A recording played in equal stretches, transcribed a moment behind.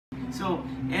So,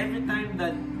 every time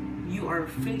that you are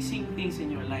facing things in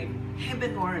your life,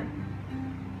 heavenward.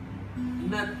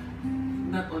 Not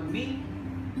on me,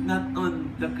 not on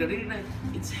the career life,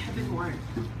 it's heavenward.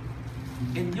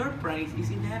 And your prize is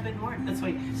in heavenward. That's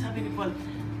why, sabi ni Paul,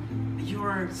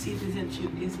 your citizenship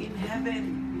is in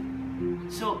heaven.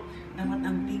 So, dapat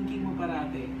ang thinking mo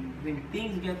parate, when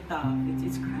things get tough,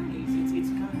 it's Christ,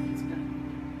 it's God, it's God.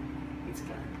 It's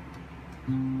God.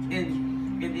 And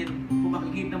kung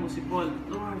makikita mo si Paul,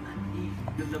 Lord,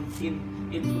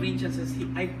 in Corinthians says, he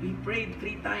prayed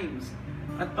 3 times.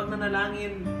 At pag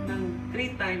nanalangin ng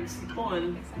 3 times si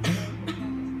Paul,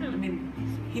 I mean,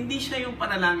 hindi siya yung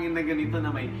panalangin na ganito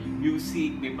na may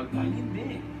music, may pagkain.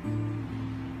 Hindi.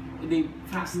 They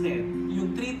fasted.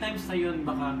 Yung 3 times na yun,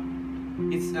 baka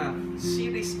it's a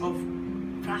series of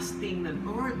fasting na,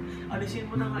 Lord, alisin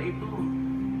mo na nga ito.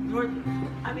 Lord,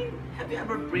 I mean, have you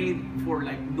ever prayed for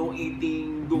like no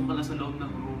eating, doon ka na sa loob ng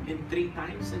room, and 3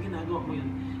 times na ginagawa mo yun?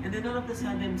 And then all of a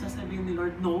sudden, sasabihin ni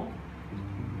Lord, no.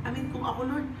 I mean, kung ako,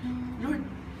 Lord,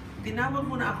 tinawag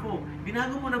mo na ako,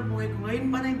 binago mo na buhay ko, ngayon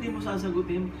pa na hindi mo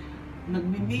sasagutin,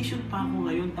 nagmi-mission pa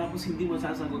ako ngayon, tapos hindi mo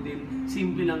sasagutin.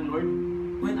 Simple lang, Lord.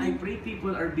 When I pray,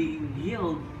 people are being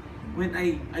healed. When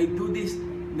I do this,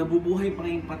 nabubuhay pa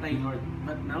kayong patay, Lord.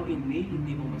 But now in me,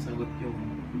 hindi mo masagot yung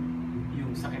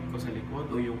sakit ko sa likod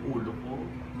o yung ulo ko.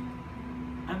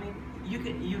 I mean, you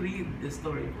read the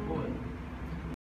story of Paul.